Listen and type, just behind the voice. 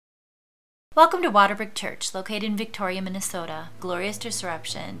Welcome to Waterbrook Church, located in Victoria, Minnesota. Glorious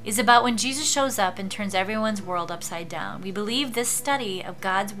Disruption is about when Jesus shows up and turns everyone's world upside down. We believe this study of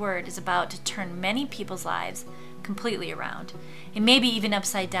God's Word is about to turn many people's lives completely around, and maybe even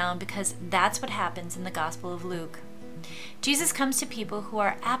upside down, because that's what happens in the Gospel of Luke. Jesus comes to people who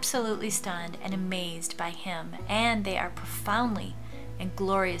are absolutely stunned and amazed by Him, and they are profoundly and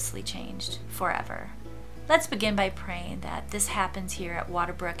gloriously changed forever. Let's begin by praying that this happens here at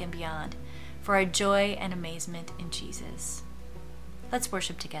Waterbrook and beyond, for our joy and amazement in Jesus. Let's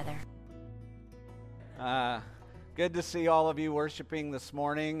worship together. Good to see all of you worshiping this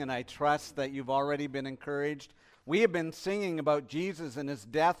morning, and I trust that you've already been encouraged. We have been singing about Jesus and His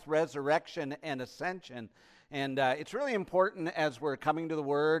death, resurrection, and ascension, and it's really important as we're coming to the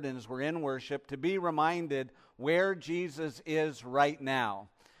Word and as we're in worship to be reminded where Jesus is right now.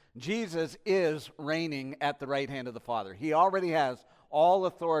 Jesus is reigning at the right hand of the Father. He already has all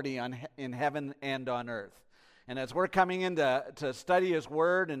authority in heaven and on earth. And as we're coming in to study His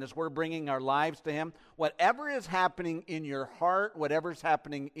Word and as we're bringing our lives to Him, whatever is happening in your heart, whatever's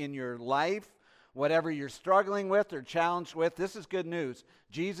happening in your life, whatever you're struggling with or challenged with, this is good news.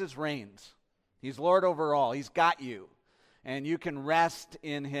 Jesus reigns. He's Lord over all. He's got you. And you can rest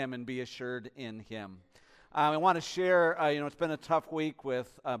in Him and be assured in Him. I want to share, it's been a tough week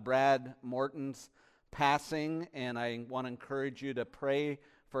with Brad Morton's passing, and I want to encourage you to pray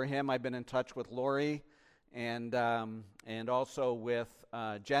for him. I've been in touch with Lori and also with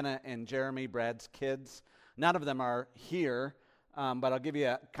Jenna and Jeremy, Brad's kids. None of them are here, but I'll give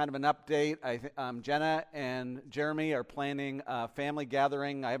you kind of an update. Jenna and Jeremy are planning a family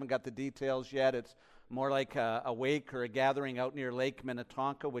gathering. I haven't got the details yet. It's more like a wake or a gathering out near Lake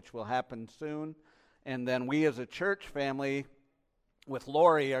Minnetonka, which will happen soon. And then we as a church family with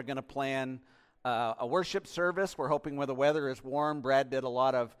Lori are going to plan a worship service. We're hoping when the weather is warm. Brad did a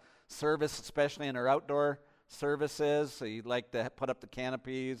lot of service, especially in our outdoor services. So he'd like to put up the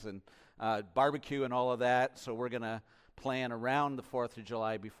canopies and barbecue and all of that. So we're going to plan around the 4th of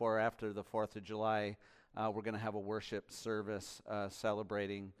July, before or after the 4th of July. We're going to have a worship service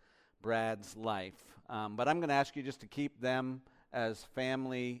celebrating Brad's life. But I'm going to ask you just to keep them as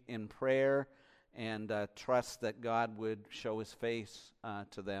family in prayer and trust that God would show His face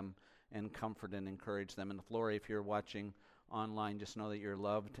to them and comfort and encourage them. And Lori, if you're watching online, just know that you're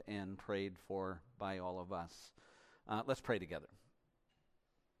loved and prayed for by all of us. Let's pray together.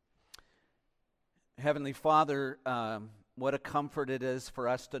 Heavenly Father, what a comfort it is for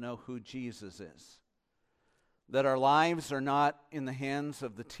us to know who Jesus is. That our lives are not in the hands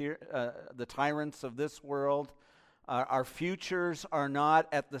of the tyrants of this world. Our futures are not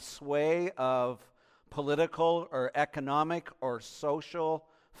at the sway of political or economic or social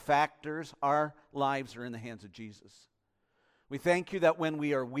factors. Our lives are in the hands of Jesus. We thank you that when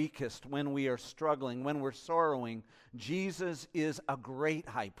we are weakest, when we are struggling, when we're sorrowing, Jesus is a great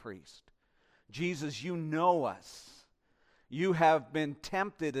high priest. Jesus, you know us. You have been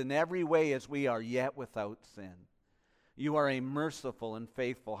tempted in every way as we are, yet without sin. You are a merciful and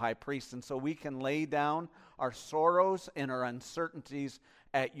faithful high priest, and so we can lay down our sorrows and our uncertainties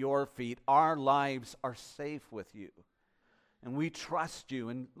at your feet. Our lives are safe with you. And we trust you.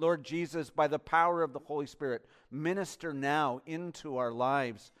 And Lord Jesus, by the power of the Holy Spirit, minister now into our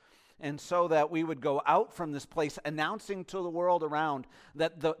lives. And so that we would go out from this place announcing to the world around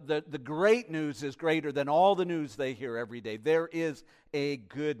that the great news is greater than all the news they hear every day. There is a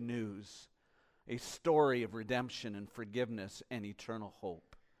good news, a story of redemption and forgiveness and eternal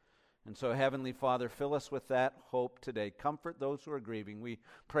hope. And so, Heavenly Father, fill us with that hope today. Comfort those who are grieving. We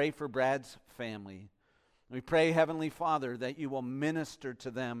pray for Brad's family. We pray, Heavenly Father, that you will minister to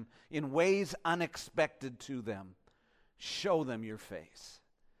them in ways unexpected to them. Show them your face.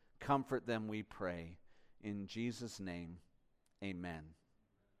 Comfort them, we pray. In Jesus' name, amen.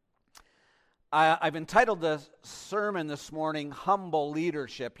 I've entitled the sermon this morning, Humble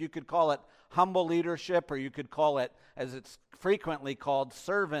Leadership. You could call it humble leadership, or you could call it, as it's frequently called,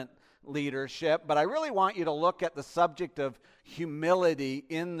 servant leadership. But I really want you to look at the subject of humility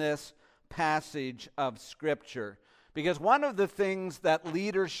in this passage of Scripture, because one of the things that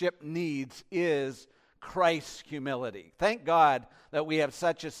leadership needs is Christ's humility. Thank God that we have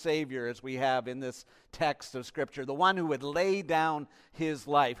such a Savior as we have in this text of Scripture, the one who would lay down His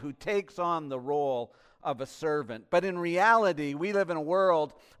life, who takes on the role of a servant. But in reality, we live in a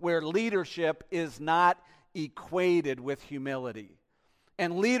world where leadership is not equated with humility,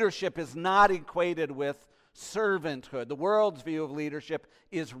 and leadership is not equated with servanthood. The world's view of leadership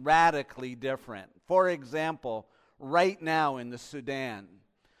is radically different. For example, right now in the Sudan,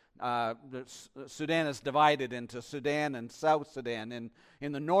 Sudan is divided into Sudan and South Sudan.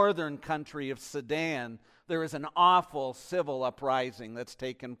 In the northern country of Sudan, there is an awful civil uprising that's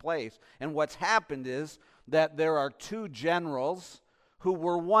taken place. And what's happened is that there are two generals who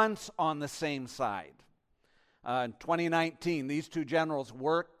were once on the same side. In 2019, these two generals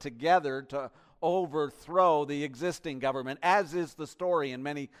worked together to overthrow the existing government, as is the story in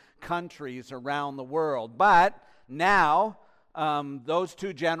many countries around the world. But now, those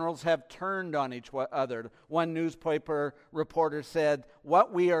two generals have turned on each other. One newspaper reporter said,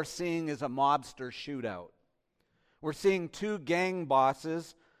 "What we are seeing is a mobster shootout. We're seeing two gang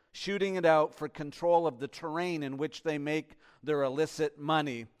bosses shooting it out for control of the terrain in which they make their illicit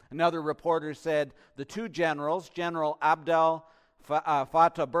money." Another reporter said, "The two generals, General Abdel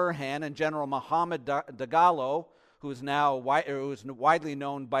Fattah Burhan and General Mohammed Dagalo, who is widely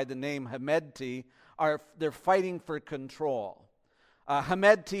known by the name Hemedti, they're fighting for control."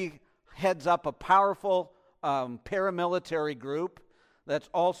 Hemedti heads up a powerful paramilitary group that's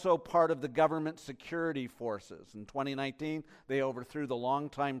also part of the government security forces. In 2019, they overthrew the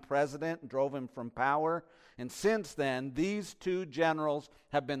longtime president and drove him from power. And since then, these two generals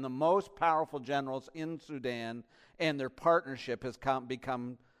have been the most powerful generals in Sudan, and their partnership has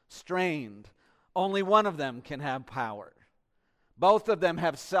become strained. Only one of them can have power. Both of them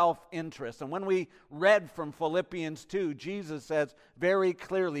have self-interest. And when we read from Philippians 2, Jesus says very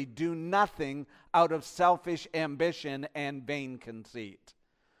clearly, "Do nothing out of selfish ambition and vain conceit."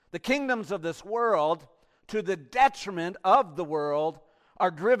 The kingdoms of this world, to the detriment of the world,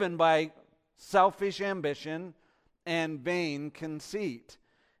 are driven by selfish ambition and vain conceit.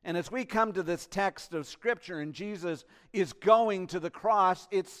 And as we come to this text of Scripture and Jesus is going to the cross,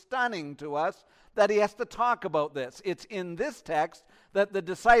 it's stunning to us that he has to talk about this. It's in this text that the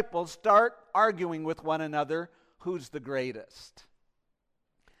disciples start arguing with one another, who's the greatest.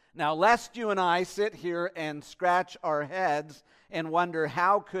 Now, lest you and I sit here and scratch our heads and wonder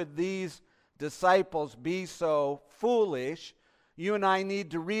how could these disciples be so foolish, you and I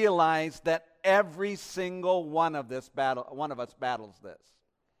need to realize that every single one of us battles this.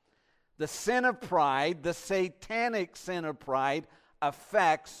 The sin of pride, the satanic sin of pride,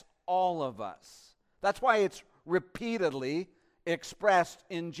 affects all of us. That's why it's repeatedly expressed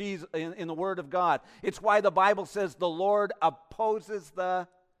in the Word of God. It's why the Bible says the Lord opposes the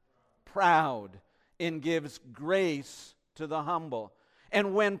proud and gives grace to the humble.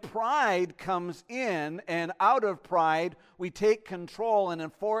 And when pride comes in, and out of pride we take control and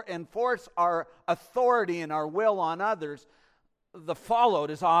enforce our authority and our will on others, the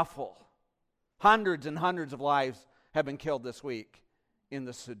fallout is awful. Hundreds and hundreds of lives have been killed this week in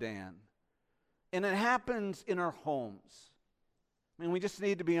the Sudan. And it happens in our homes. I mean, we just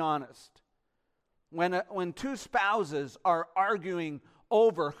need to be honest. When two spouses are arguing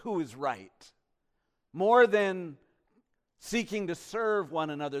over who is right, more than seeking to serve one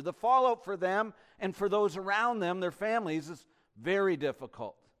another, the fallout for them and for those around them, their families, is very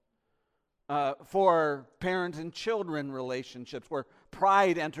difficult. For parent and children relationships, where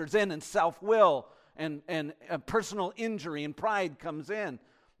pride enters in and self-will and personal injury and pride comes in,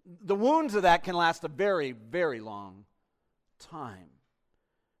 the wounds of that can last a very, very long time.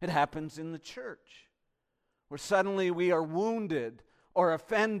 It happens in the church, where suddenly we are wounded or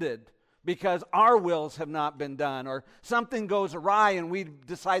offended because our wills have not been done, or something goes awry and we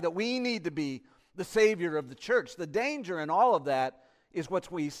decide that we need to be the savior of the church. The danger in all of that is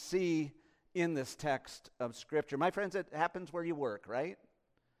what we see in this text of Scripture. My friends, it happens where you work, right?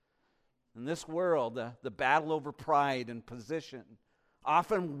 In this world, the battle over pride and position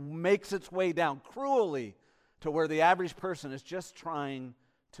often makes its way down cruelly to where the average person is just trying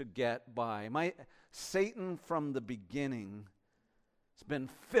to get by. Satan from the beginning has been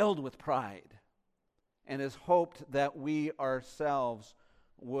filled with pride and has hoped that we ourselves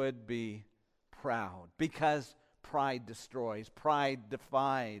would be proud, because pride destroys, pride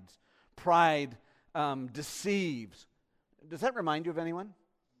divides, pride deceives. Does that remind you of anyone?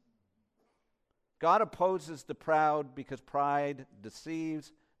 God opposes the proud because pride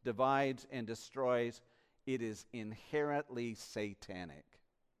deceives, divides, and destroys. It is inherently satanic.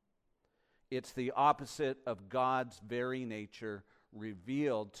 It's the opposite of God's very nature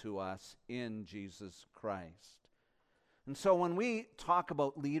revealed to us in Jesus Christ. And so when we talk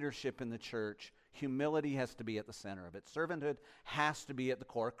about leadership in the church, humility has to be at the center of it. Servanthood has to be at the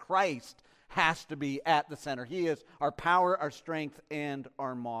core. Christ has to be at the center. He is our power, our strength, and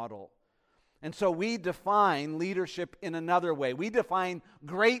our model. And so we define leadership in another way. We define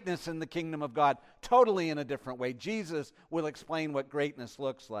greatness in the kingdom of God totally in a different way. Jesus will explain what greatness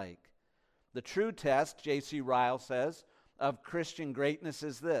looks like. The true test, J.C. Ryle says, of Christian greatness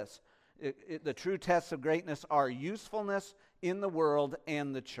is this. The true tests of greatness are usefulness in the world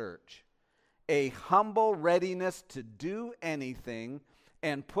and the church, a humble readiness to do anything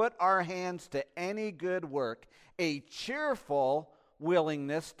and put our hands to any good work, a cheerful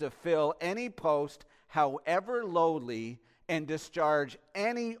willingness to fill any post, however lowly, and discharge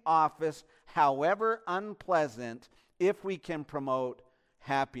any office, however unpleasant, if we can promote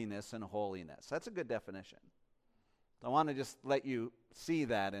happiness and holiness. That's a good definition. I want to just let you see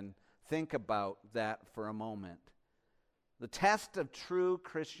that and think about that for a moment. The test of true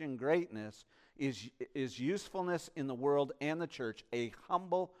Christian greatness is usefulness in the world and the church, a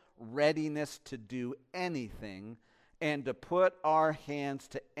humble readiness to do anything and to put our hands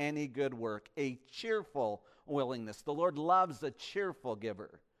to any good work, a cheerful willingness. The Lord loves a cheerful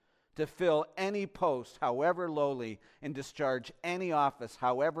giver, to fill any post, however lowly, and discharge any office,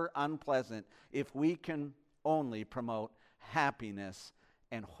 however unpleasant, if we can only promote happiness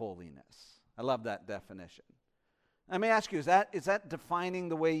and holiness. I love that definition. Let me ask you, is that defining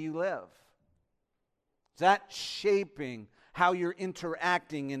the way you live? Is that shaping how you're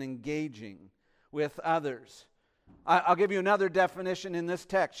interacting and engaging with others? I'll give you another definition in this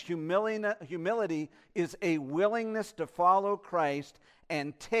text. Humility is a willingness to follow Christ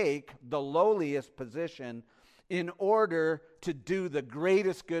and take the lowliest position in order to do the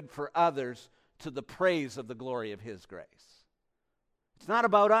greatest good for others to the praise of the glory of His grace. It's not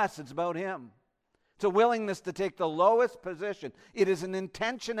about us, it's about Him. It's a willingness to take the lowest position. It is an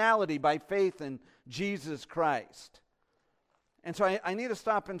intentionality by faith in Jesus Christ. And so I need to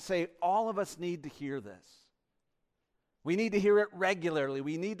stop and say, all of us need to hear this. We need to hear it regularly.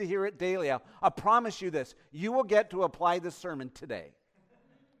 We need to hear it daily. I'll promise you this. You will get to apply this sermon today.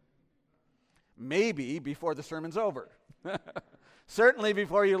 Maybe before the sermon's over. Certainly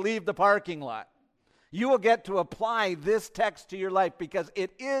before you leave the parking lot. You will get to apply this text to your life because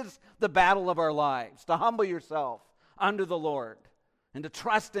it is the battle of our lives. To humble yourself under the Lord and to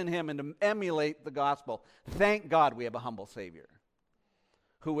trust in Him and to emulate the gospel. Thank God we have a humble Savior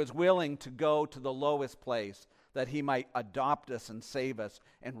who was willing to go to the lowest place that He might adopt us and save us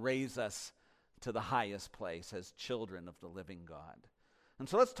and raise us to the highest place as children of the living God. And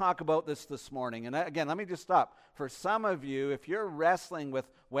so let's talk about this morning. And again, let me just stop. For some of you, if you're wrestling with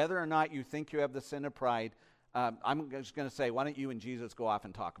whether or not you think you have the sin of pride, I'm just going to say, why don't you and Jesus go off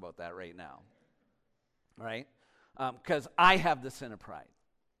and talk about that right now? All right? Because I have the sin of pride.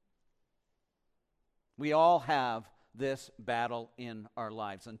 We all have this battle in our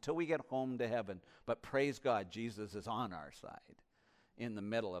lives until we get home to heaven. But praise God, Jesus is on our side in the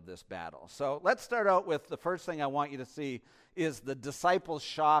middle of this battle. So let's start out with the first thing I want you to see is the disciples'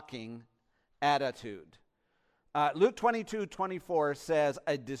 shocking attitude. Luke 22:24 says,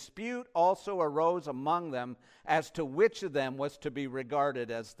 a dispute also arose among them as to which of them was to be regarded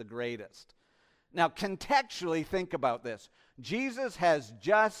as the greatest. Now contextually think about this. Jesus has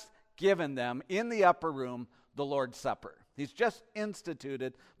just given them in the upper room the Lord's Supper. He's just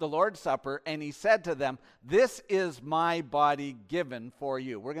instituted the Lord's Supper, and He said to them, this is my body given for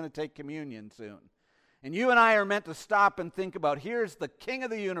you. We're going to take communion soon. And you and I are meant to stop and think about, here's the King of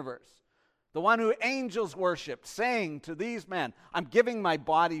the universe, the one who angels worshiped, saying to these men, I'm giving my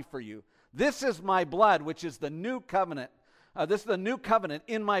body for you. This is my blood, which is the new covenant. This is the new covenant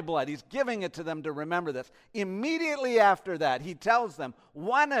in my blood. He's giving it to them to remember this. Immediately after that, He tells them,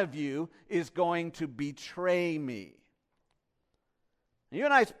 one of you is going to betray me. You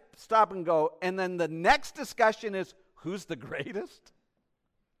and I stop and go, and then the next discussion is, who's the greatest?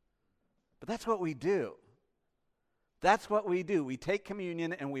 But that's what we do. That's what we do. We take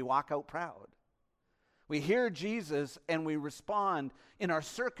communion and we walk out proud. We hear Jesus and we respond in our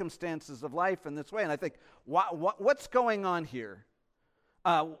circumstances of life in this way. And I think, what's going on here?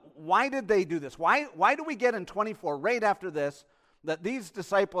 Why did they do this? Why do we get in 24, right after this, that these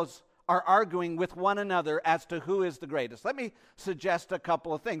disciples are arguing with one another as to who is the greatest? Let me suggest a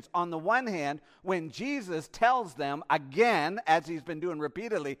couple of things. On the one hand, when Jesus tells them again, as He's been doing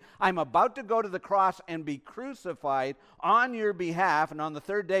repeatedly, I'm about to go to the cross and be crucified on your behalf, and on the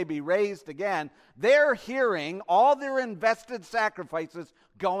third day be raised again, they're hearing all their invested sacrifices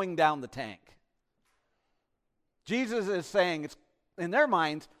going down the tank. Jesus is saying, in their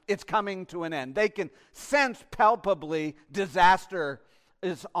minds, it's coming to an end. They can sense palpably disaster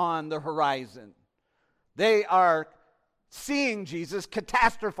is on the horizon. They are seeing Jesus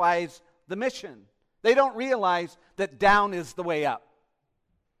catastrophize the mission. They don't realize that down is the way up,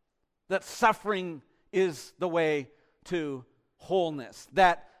 that suffering is the way to wholeness,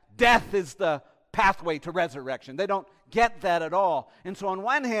 that death is the pathway to resurrection. They don't get that at all. And so on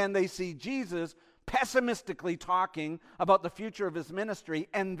one hand, they see Jesus pessimistically talking about the future of his ministry.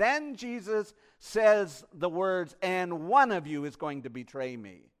 And then Jesus says the words, and one of you is going to betray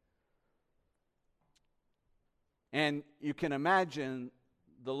me. And you can imagine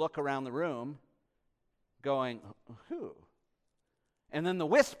the look around the room going, who? And then the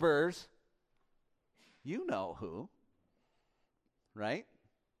whispers, you know who, right?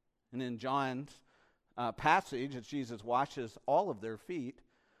 And in John's passage, as Jesus washes all of their feet,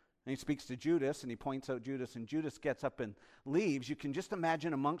 and he speaks to Judas, and he points out Judas, and Judas gets up and leaves. You can just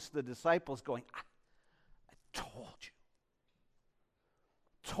imagine amongst the disciples going, I told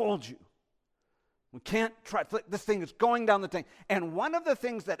you. We can't try. This thing is going down the tank. And one of the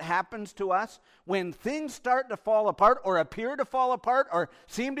things that happens to us when things start to fall apart or appear to fall apart or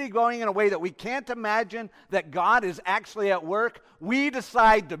seem to be going in a way that we can't imagine that God is actually at work, we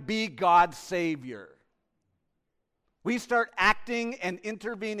decide to be God's Savior. We start acting and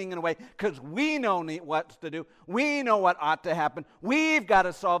intervening in a way because we know what to do. We know what ought to happen. We've got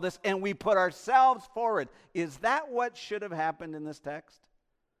to solve this, and we put ourselves forward. Is that what should have happened in this text?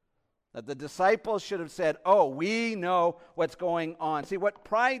 That the disciples should have said, oh, we know what's going on. See, what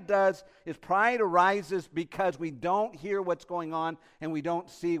pride does is pride arises because we don't hear what's going on and we don't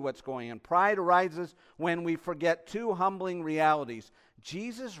see what's going on. Pride arises when we forget two humbling realities.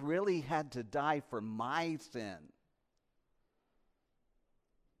 Jesus really had to die for my sin.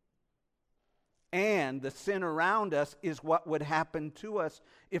 And the sin around us is what would happen to us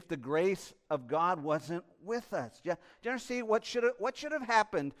if the grace of God wasn't with us. Do you see what should have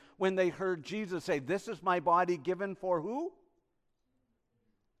happened when they heard Jesus say, this is my body given for who?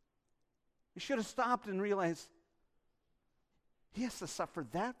 You should have stopped and realized, he has to suffer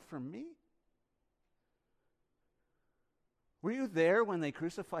that for me. Were you there when they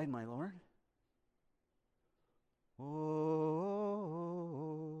crucified my Lord? Oh,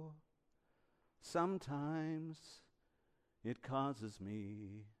 sometimes it causes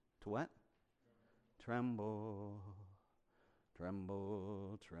me to what? Tremble,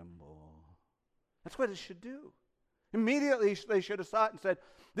 tremble, tremble. That's what it should do. Immediately they should have saw it and said,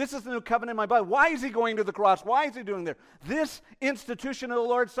 this is the new covenant in my body. Why is he going to the cross? Why is he doing there? This institution of the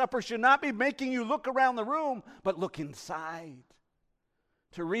Lord's Supper should not be making you look around the room, but look inside.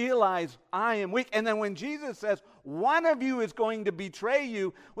 To realize I am weak. And then when Jesus says, one of you is going to betray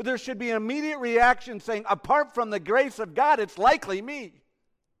you, well, there should be an immediate reaction saying, apart from the grace of God, it's likely me.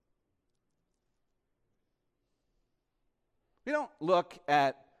 We don't look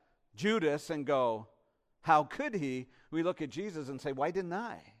at Judas and go, how could he? We look at Jesus and say, why didn't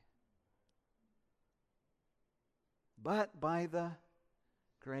I? But by the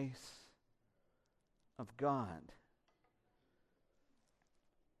grace of God.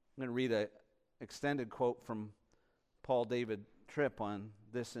 I'm going to read an extended quote from Paul David Tripp on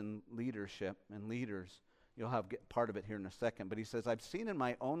this in leadership and leaders. You'll have part of it here in a second. But he says, I've seen in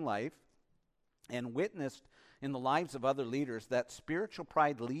my own life and witnessed in the lives of other leaders that spiritual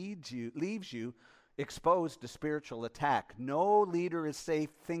pride leaves you exposed to spiritual attack. No leader is safe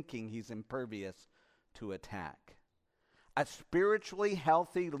thinking he's impervious to attack. A spiritually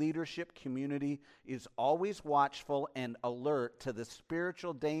healthy leadership community is always watchful and alert to the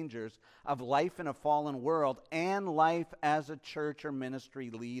spiritual dangers of life in a fallen world and life as a church or ministry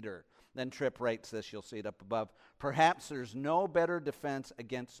leader. Then Tripp writes this, you'll see it up above. Perhaps there's no better defense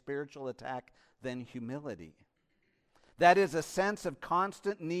against spiritual attack than humility. That is a sense of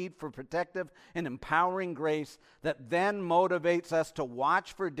constant need for protective and empowering grace that then motivates us to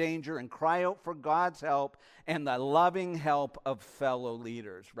watch for danger and cry out for God's help and the loving help of fellow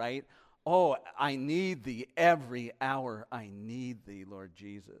leaders, right? Oh, I need thee every hour. I need thee, Lord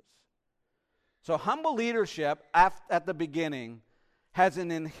Jesus. So humble leadership at the beginning has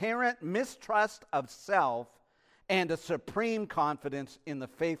an inherent mistrust of self and a supreme confidence in the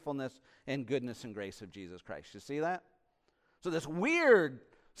faithfulness and goodness and grace of Jesus Christ. You see that? So this weird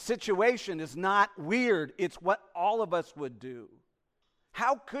situation is not weird. It's what all of us would do.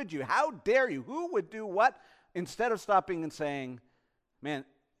 How could you? How dare you? Who would do what? Instead of stopping and saying, man,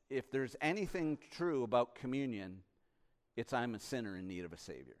 if there's anything true about communion, it's I'm a sinner in need of a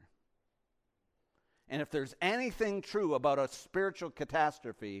Savior. And if there's anything true about a spiritual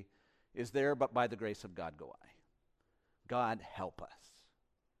catastrophe, is there but by the grace of God go I. God help us.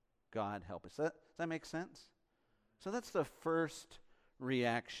 God help us. Does that make sense? So that's the first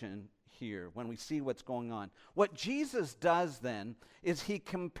reaction here when we see what's going on. What Jesus does then is he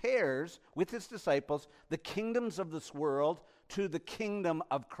compares with his disciples the kingdoms of this world to the kingdom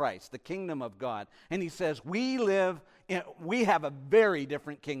of Christ, the kingdom of God. And he says, we have a very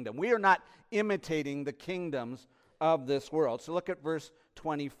different kingdom. We are not imitating the kingdoms of this world. So look at verse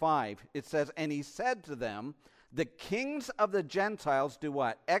 25. It says, and he said to them, the kings of the Gentiles do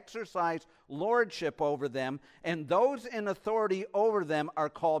what? Exercise lordship over them, and those in authority over them are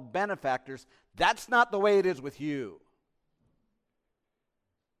called benefactors. That's not the way it is with you.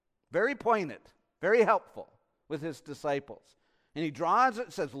 Very poignant, very helpful with his disciples. And he draws,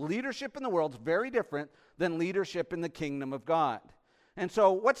 it says, leadership in the world is very different than leadership in the kingdom of God. And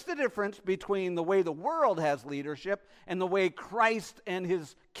so what's the difference between the way the world has leadership and the way Christ and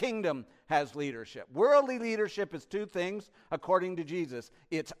his kingdom has leadership? Worldly leadership is two things, according to Jesus.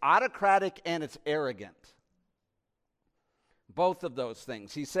 It's autocratic and it's arrogant. Both of those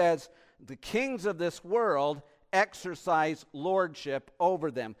things. He says, the kings of this world exercise lordship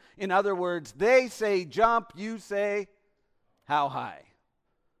over them. In other words, they say jump, you say how high.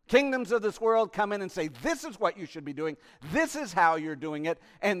 Kingdoms of this world come in and say, this is what you should be doing. This is how you're doing it.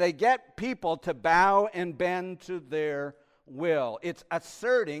 And they get people to bow and bend to their will. It's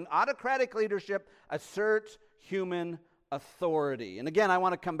asserting, autocratic leadership asserts human authority. And again, I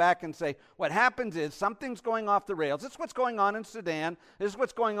want to come back and say, what happens is something's going off the rails. This is what's going on in Sudan. This is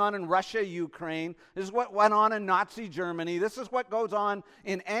what's going on in Russia, Ukraine. This is what went on in Nazi Germany. This is what goes on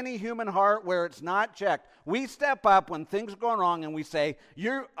in any human heart where it's not checked. We step up when things are going wrong and we say,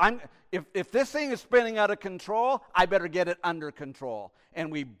 if this thing is spinning out of control, I better get it under control.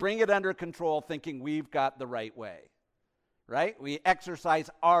 And we bring it under control thinking we've got the right way. Right? We exercise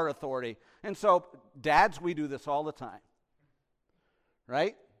our authority. And so, dads, we do this all the time.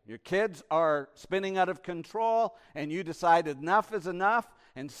 Right? Your kids are spinning out of control, and you decide enough is enough,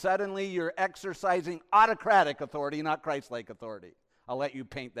 and suddenly you're exercising autocratic authority, not Christ-like authority. I'll let you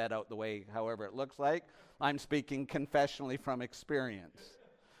paint that out the way, however it looks like. I'm speaking confessionally from experience.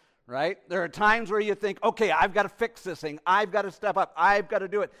 Right? There are times where you think, okay, I've got to fix this thing. I've got to step up. I've got to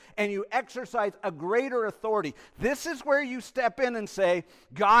do it. And you exercise a greater authority. This is where you step in and say,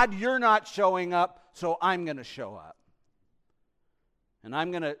 God, you're not showing up, so I'm going to show up. And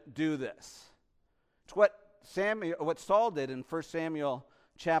I'm going to do this. It's what Saul did in 1 Samuel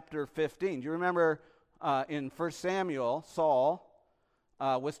chapter 15. Do you remember in 1 Samuel, Saul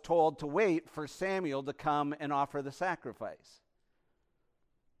was told to wait for Samuel to come and offer the sacrifice.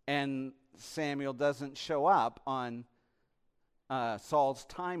 And Samuel doesn't show up on Saul's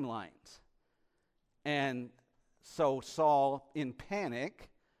timelines. And so Saul, in panic,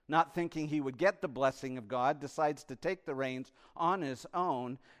 not thinking he would get the blessing of God, decides to take the reins on his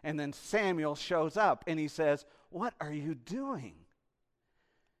own. And then Samuel shows up and he says, what are you doing?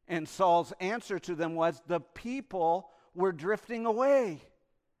 And Saul's answer to them was, the people were drifting away.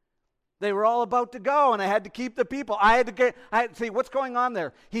 They were all about to go, and I had to keep the people. I had to see what's going on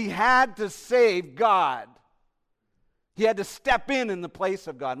there. He had to save God. He had to step in the place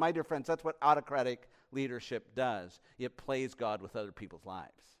of God. My dear friends, that's what autocratic leadership does. It plays God with other people's lives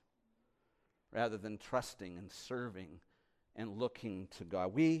rather than trusting and serving and looking to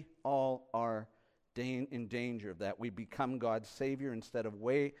God. We all are in danger of that. We become God's Savior instead of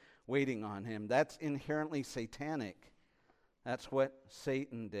waiting on Him. That's inherently satanic. That's what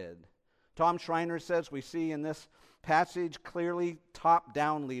Satan did. Tom Schreiner says we see in this passage clearly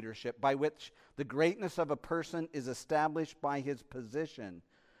top-down leadership by which the greatness of a person is established by his position.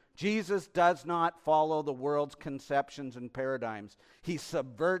 Jesus does not follow the world's conceptions and paradigms. He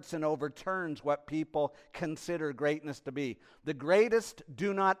subverts and overturns what people consider greatness to be. The greatest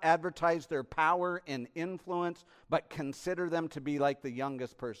do not advertise their power and influence, but consider them to be like the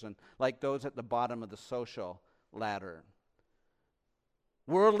youngest person, like those at the bottom of the social ladder.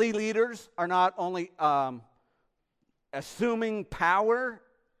 Worldly leaders are not only assuming power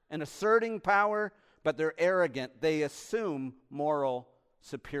and asserting power, but they're arrogant. They assume moral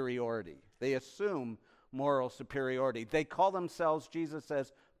superiority. They assume moral superiority. They call themselves, Jesus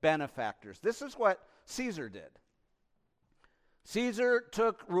says, benefactors. This is what Caesar did. Caesar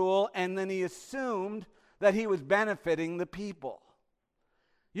took rule and then he assumed that he was benefiting the people.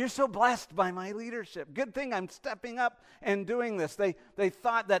 You're so blessed by my leadership. Good thing I'm stepping up and doing this. They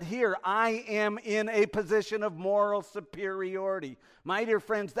thought that here I am in a position of moral superiority. My dear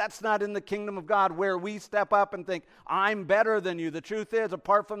friends, that's not in the kingdom of God where we step up and think, I'm better than you. The truth is,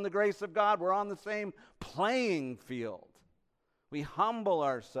 apart from the grace of God, we're on the same playing field. We humble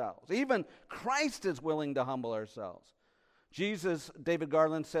ourselves. Even Christ is willing to humble ourselves. Jesus, David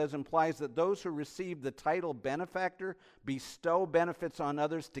Garland says, implies that those who receive the title benefactor bestow benefits on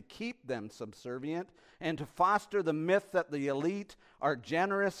others to keep them subservient and to foster the myth that the elite are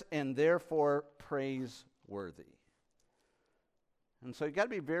generous and therefore praiseworthy. And so you've got to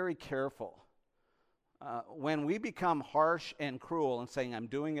be very careful. When we become harsh and cruel and saying, I'm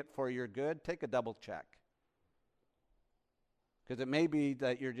doing it for your good, take a double check. Because it may be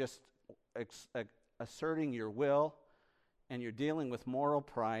that you're just asserting your will, and you're dealing with moral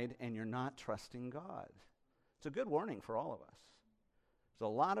pride, and you're not trusting God. It's a good warning for all of us. There's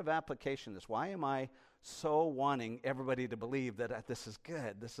a lot of application to this. Why am I so wanting everybody to believe that this is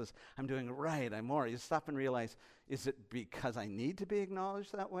good? I'm doing it right. I'm more. You stop and realize, is it because I need to be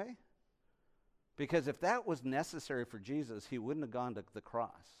acknowledged that way? Because if that was necessary for Jesus, he wouldn't have gone to the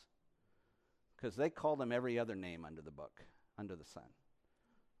cross. Because they called him every other name under the book, under the sun,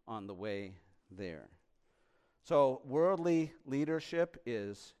 on the way there. So worldly leadership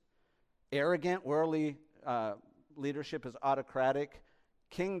is arrogant. Worldly leadership is autocratic.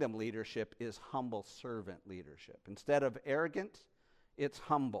 Kingdom leadership is humble servant leadership. Instead of arrogant, it's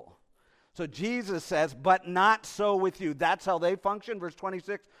humble. So Jesus says, but not so with you. That's how they function, verse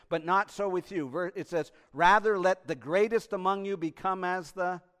 26, but not so with you. It says, rather let the greatest among you become as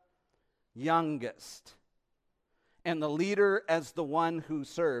the youngest, and the leader as the one who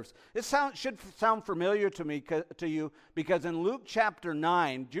serves. It should sound familiar to you, because in Luke chapter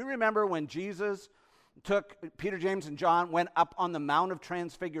 9, do you remember when Jesus took Peter, James, and John, went up on the Mount of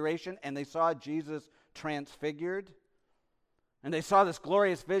Transfiguration, and they saw Jesus transfigured? And they saw this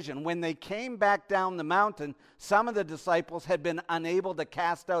glorious vision. When they came back down the mountain, some of the disciples had been unable to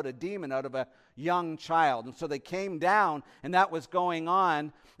cast out a demon out of a young child. And so they came down, and that was going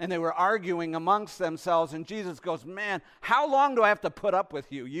on, and they were arguing amongst themselves. And Jesus goes, man, how long do I have to put up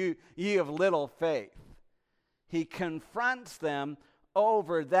with you, ye of little faith? He confronts them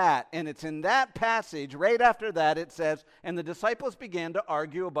over that. And it's in that passage, right after that, it says, and the disciples began to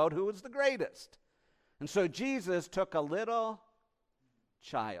argue about who was the greatest. And so Jesus took a little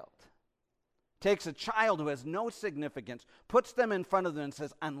child, takes a child who has no significance, puts them in front of them and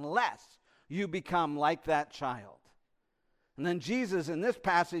says, unless you become like that child. And then Jesus in this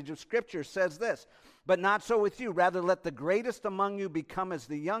passage of Scripture says this, but not so with you. Rather, let the greatest among you become as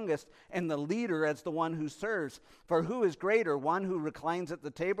the youngest, and the leader as the one who serves. For who is greater, one who reclines at the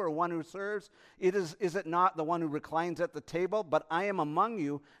table or one who serves? Is it not the one who reclines at the table? But I am among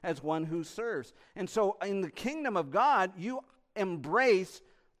you as one who serves. And so in the kingdom of God, you embrace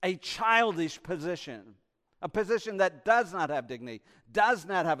a childish position. A position that does not have dignity, does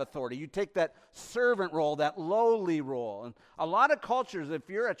not have authority. You take that servant role, that lowly role. And a lot of cultures, if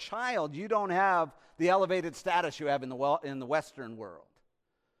you're a child, you don't have the elevated status you have in the Western world.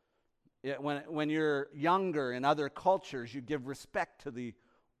 When you're younger in other cultures, you give respect to the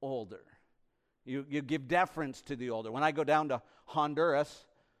older. You give deference to the older. When I go down to Honduras,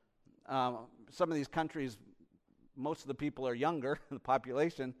 some of these countries, most of the people are younger, the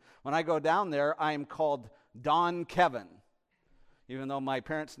population. When I go down there, I am called Don Kevin, even though my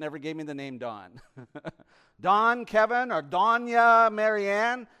parents never gave me the name Don. Don Kevin or Donya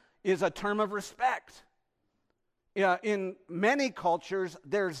Marianne is a term of respect. In many cultures,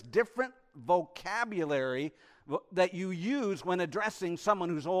 there's different vocabulary that you use when addressing someone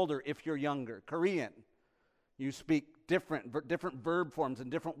who's older if you're younger. Korean, you speak different verb forms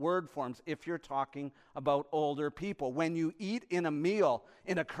and different word forms if you're talking about older people. When you eat in a meal,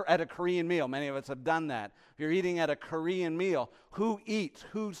 at a Korean meal, many of us have done that. If you're eating at a Korean meal, who eats,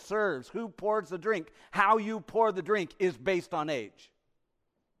 who serves, who pours the drink, how you pour the drink is based on age,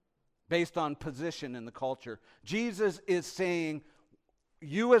 based on position in the culture. Jesus is saying,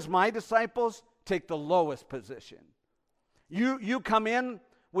 you as my disciples, take the lowest position. You come in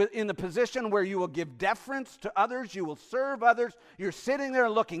the position where you will give deference to others, you will serve others. You're sitting there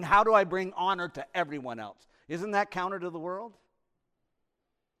looking, how do I bring honor to everyone else? Isn't that counter to the world?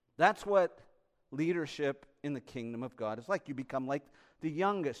 That's what leadership in the kingdom of God is like. You become like the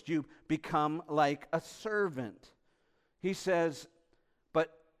youngest. You become like a servant. He says,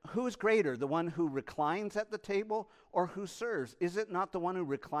 but who's greater, the one who reclines at the table or who serves? Is it not the one who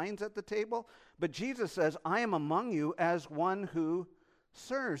reclines at the table? But Jesus says, I am among you as one who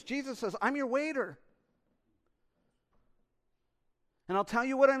serves. Jesus says, I'm your waiter. And I'll tell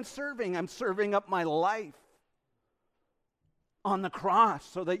you what I'm serving. I'm serving up my life on the cross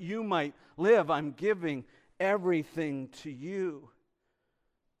so that you might live. I'm giving everything to you.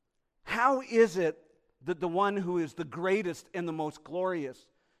 How is it that the one who is the greatest and the most glorious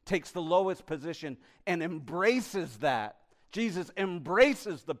takes the lowest position and embraces that? Jesus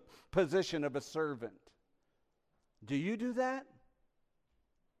embraces the position of a servant. Do you do that?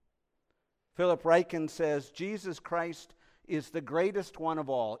 Philip Ryken says, Jesus Christ is the greatest one of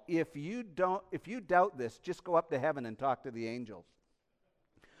all. If you doubt this, just go up to heaven and talk to the angels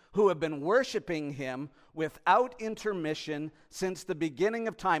who have been worshiping him without intermission since the beginning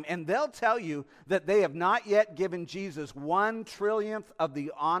of time. And they'll tell you that they have not yet given Jesus 1/1,000,000th of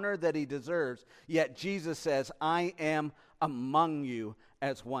the honor that he deserves. Yet Jesus says, I am among you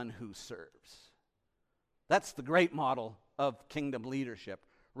as one who serves. That's the great model of kingdom leadership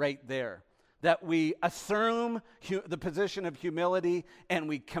right there. That we assume the position of humility and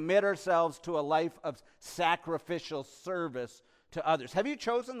we commit ourselves to a life of sacrificial service to others. Have you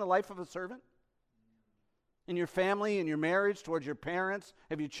chosen the life of a servant? In your family, in your marriage, towards your parents,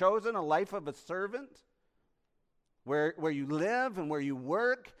 have you chosen a life of a servant? Where you live and where you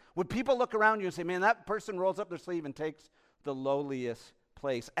work? Would people look around you and say, man, that person rolls up their sleeve and takes the lowliest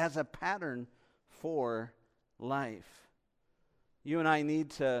place as a pattern for life? You and I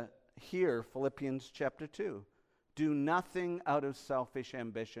need to hear Philippians chapter 2. Do nothing out of selfish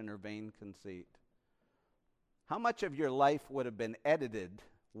ambition or vain conceit. How much of your life would have been edited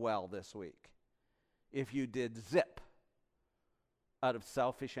well this week if you did zip out of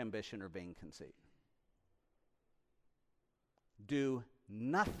selfish ambition or vain conceit? Do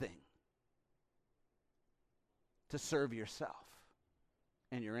nothing to serve yourself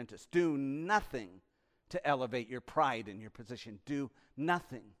and your interests. Do nothing to elevate your pride and your position. Do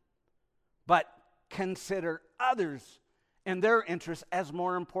nothing. But consider others and their interests as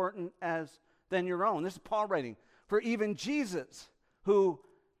more important than your own. This is Paul writing. For even Jesus, who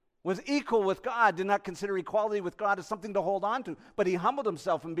was equal with God, did not consider equality with God as something to hold on to, but he humbled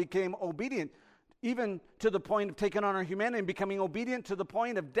himself and became obedient, even to the point of taking on our humanity and becoming obedient to the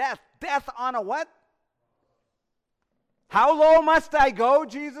point of death. Death on a what? How low must I go,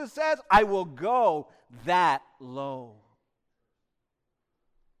 Jesus says? I will go that low.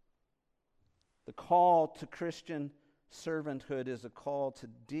 The call to Christian servanthood is a call to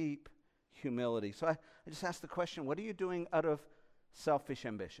deep humility. So I just ask the question, what are you doing out of selfish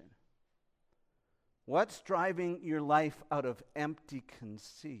ambition? What's driving your life out of empty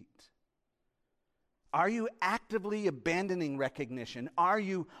conceit? Are you actively abandoning recognition? Are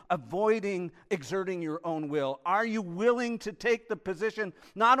you avoiding exerting your own will? Are you willing to take the position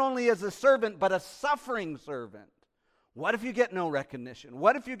not only as a servant, but a suffering servant? What if you get no recognition?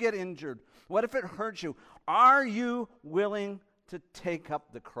 What if you get injured? What if it hurts you? Are you willing to take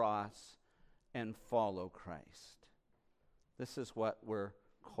up the cross and follow Christ? This is what we're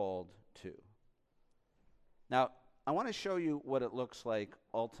called to. Now, I want to show you what it looks like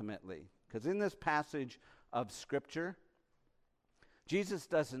ultimately. Because in this passage of Scripture, Jesus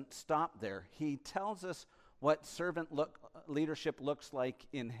doesn't stop there. He tells us what servant leadership looks like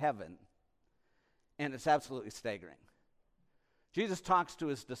in heaven. And it's absolutely staggering. Jesus talks to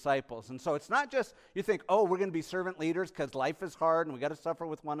his disciples. And so it's not just you think, oh, we're going to be servant leaders because life is hard and we got to suffer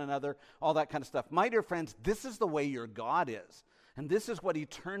with one another, all that kind of stuff. My dear friends, this is the way your God is. And this is what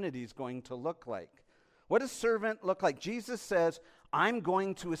eternity is going to look like. What does servant look like? Jesus says, I'm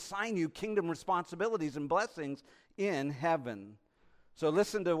going to assign you kingdom responsibilities and blessings in heaven. So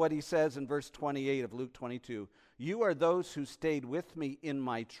listen to what he says in verse 28 of Luke 22. You are those who stayed with me in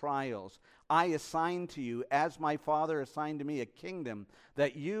my trials. I assign to you, as my Father assigned to me, a kingdom,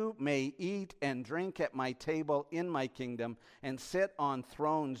 that you may eat and drink at my table in my kingdom and sit on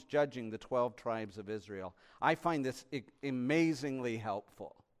thrones judging the 12 tribes of Israel. I find this amazingly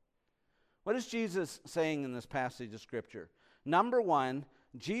helpful. What is Jesus saying in this passage of Scripture? Number one,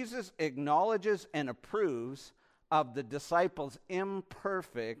 Jesus acknowledges and approves of the disciples'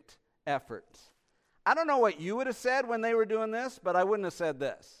 imperfect efforts. I don't know what you would have said when they were doing this, but I wouldn't have said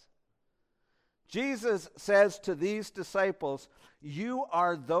this. Jesus says to these disciples, you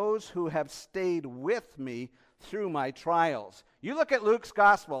are those who have stayed with me through my trials. You look at Luke's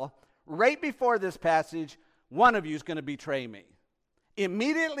gospel, right before this passage, one of you is going to betray me.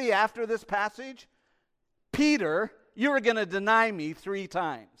 Immediately after this passage, Peter, you are going to deny me 3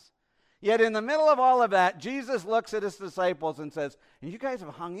 times. Yet in the middle of all of that, Jesus looks at his disciples and says, and you guys have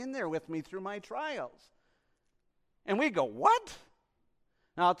hung in there with me through my trials. And we go, what?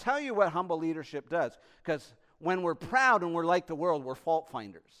 Now I'll tell you what humble leadership does. Because when we're proud and we're like the world, we're fault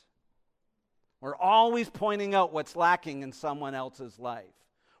finders. We're always pointing out what's lacking in someone else's life.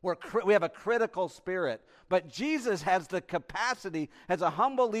 We have a critical spirit. But Jesus has the capacity as a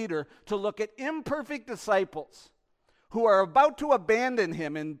humble leader to look at imperfect disciples who are about to abandon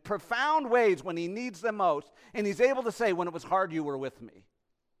him in profound ways when he needs them most. And he's able to say, when it was hard, you were with me.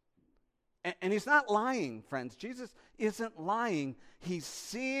 And he's not lying, friends. Jesus isn't lying. He's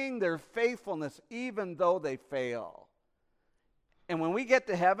seeing their faithfulness even though they fail. And when we get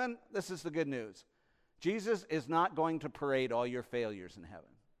to heaven, this is the good news. Jesus is not going to parade all your failures in heaven.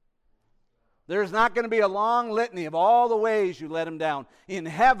 There's not going to be a long litany of all the ways you let him down. In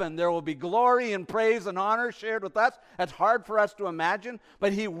heaven, there will be glory and praise and honor shared with us. That's hard for us to imagine,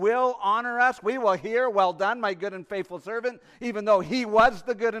 but he will honor us. We will hear, well done, my good and faithful servant, even though he was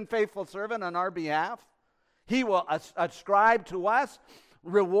the good and faithful servant on our behalf. He will ascribe to us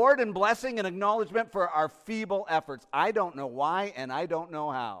reward and blessing and acknowledgement for our feeble efforts. I don't know why, and I don't know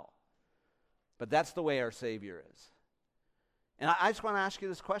how. But that's the way our Savior is. And I just want to ask you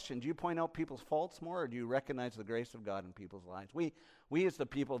this question. Do you point out people's faults more, or do you recognize the grace of God in people's lives? We as the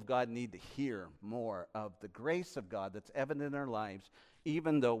people of God need to hear more of the grace of God that's evident in our lives,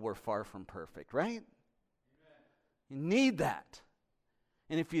 even though we're far from perfect, right? Amen. You need that.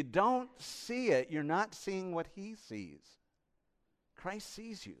 And if you don't see it, you're not seeing what He sees. Christ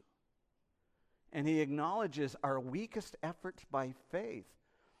sees you. And He acknowledges our weakest efforts by faith.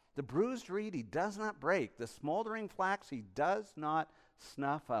 The bruised reed He does not break. The smoldering flax He does not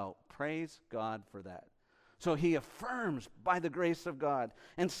snuff out. Praise God for that. So He affirms by the grace of God.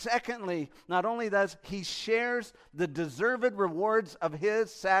 And secondly, not only does He shares the deserved rewards of His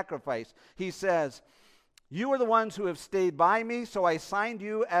sacrifice. He says, you are the ones who have stayed by me, so I assigned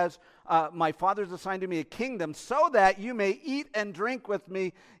you as my Father's assigned to me a kingdom, so that you may eat and drink with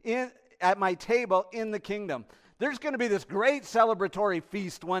me at my table in the kingdom. There's going to be this great celebratory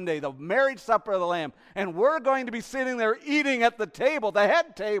feast one day, the marriage supper of the Lamb, and we're going to be sitting there eating at the table, the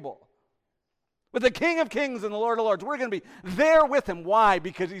head table, with the King of Kings and the Lord of Lords. We're going to be there with Him. Why?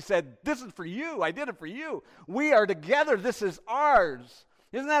 Because He said, this is for you. I did it for you. We are together. This is ours.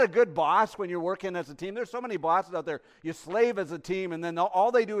 Isn't that a good boss when you're working as a team? There's so many bosses out there. You slave as a team, and then all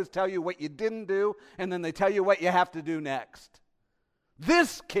they do is tell you what you didn't do, and then they tell you what you have to do next.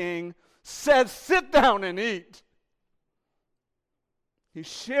 This King says, sit down and eat. He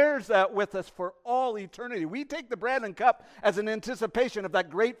shares that with us for all eternity. We take the bread and cup as an anticipation of that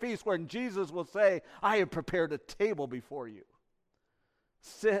great feast where Jesus will say, I have prepared a table before you.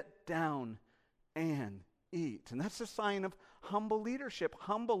 Sit down and eat. And that's a sign of humble leadership.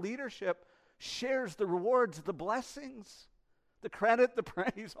 Humble leadership shares the rewards, the blessings, the credit, the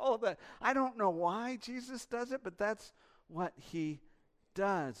praise, all of that. I don't know why Jesus does it, but that's what He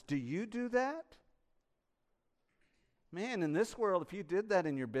does. Do you do that? Man, in this world, if you did that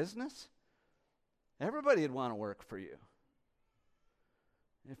in your business, everybody would want to work for you.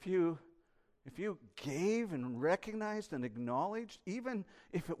 If you gave and recognized and acknowledged, even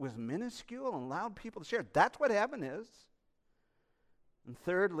if it was minuscule, and allowed people to share, that's what heaven is. And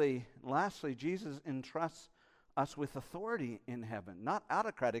thirdly, lastly, Jesus entrusts us with authority in heaven. Not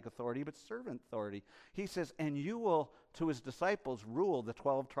autocratic authority, but servant authority. He says, and you will, to His disciples, rule the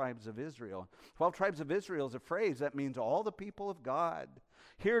 12 tribes of Israel. 12 tribes of Israel is a phrase that means all the people of God.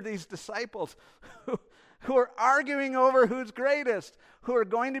 Here are these disciples who are arguing over who's greatest, who are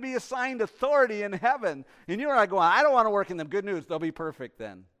going to be assigned authority in heaven. And you're not going, I don't want to work in them. Good news, they'll be perfect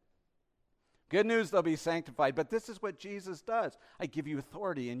then. Good news, they'll be sanctified. But this is what Jesus does. I give you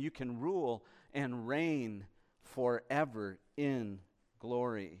authority, and you can rule and reign forever in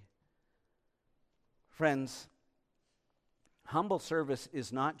glory. Friends, humble service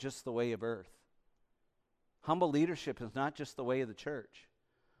is not just the way of earth. Humble leadership is not just the way of the church.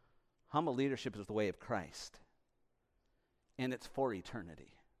 Humble leadership is the way of Christ. And it's for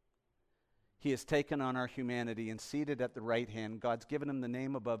eternity. He has taken on our humanity and seated at the right hand. God's given Him the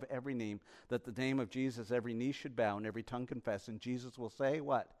name above every name, that the name of Jesus every knee should bow and every tongue confess. And Jesus will say,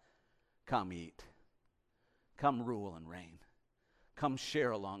 what? Come eat. Come rule and reign. Come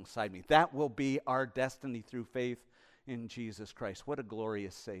share alongside me. That will be our destiny through faith in Jesus Christ. What a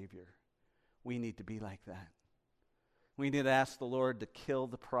glorious Savior. We need to be like that. We need to ask the Lord to kill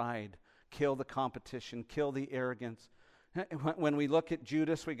the pride, kill the competition, kill the arrogance. When we look at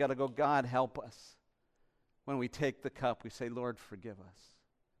Judas, we got to go, God, help us. When we take the cup, we say, Lord, forgive us.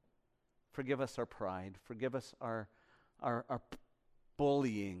 Forgive us our pride. Forgive us our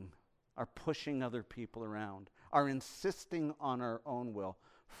bullying, our pushing other people around, our insisting on our own will.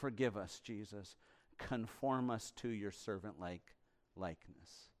 Forgive us, Jesus. Conform us to your servant-like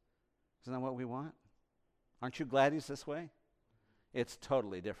likeness. Isn't that what we want? Aren't you glad He's this way? It's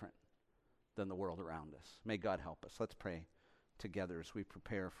totally different than the world around us. May God help us. Let's pray together as we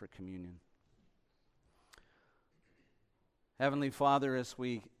prepare for communion. Heavenly Father, as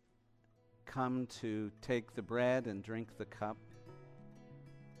we come to take the bread and drink the cup,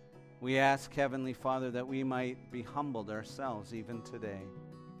 we ask, Heavenly Father, that we might be humbled ourselves even today.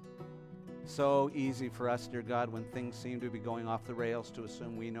 So easy for us, dear God, when things seem to be going off the rails, to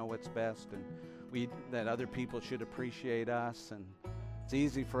assume we know what's best and that other people should appreciate us. And it's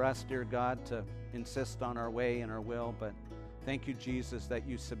easy for us, dear God, to insist on our way and our will, but thank you, Jesus, that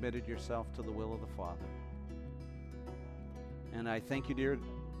you submitted yourself to the will of the Father. And I thank you, dear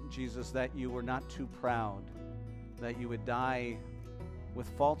Jesus, that you were not too proud, that you would die with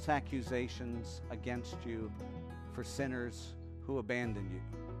false accusations against you for sinners who abandoned you.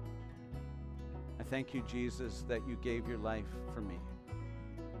 I thank you, Jesus, that you gave your life for me.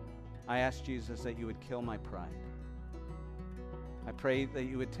 I ask, Jesus, that you would kill my pride. I pray that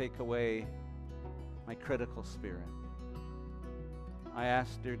you would take away my critical spirit. I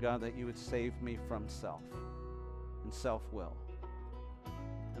ask, dear God, that you would save me from self and self-will.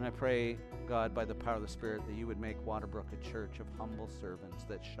 And I pray, God, by the power of the Spirit, that you would make Waterbrook a church of humble servants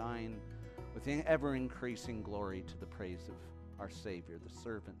that shine with ever-increasing glory to the praise of our Savior, the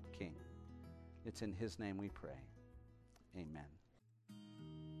servant King. It's in his name we pray. Amen.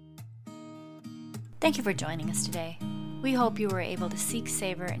 Thank you for joining us today. We hope you were able to seek,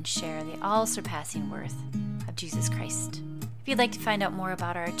 savor, and share the all-surpassing worth of Jesus Christ. If you'd like to find out more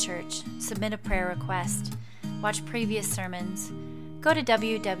about our church, submit a prayer request, watch previous sermons, go to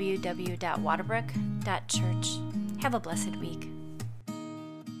www.waterbrook.church. Have a blessed week.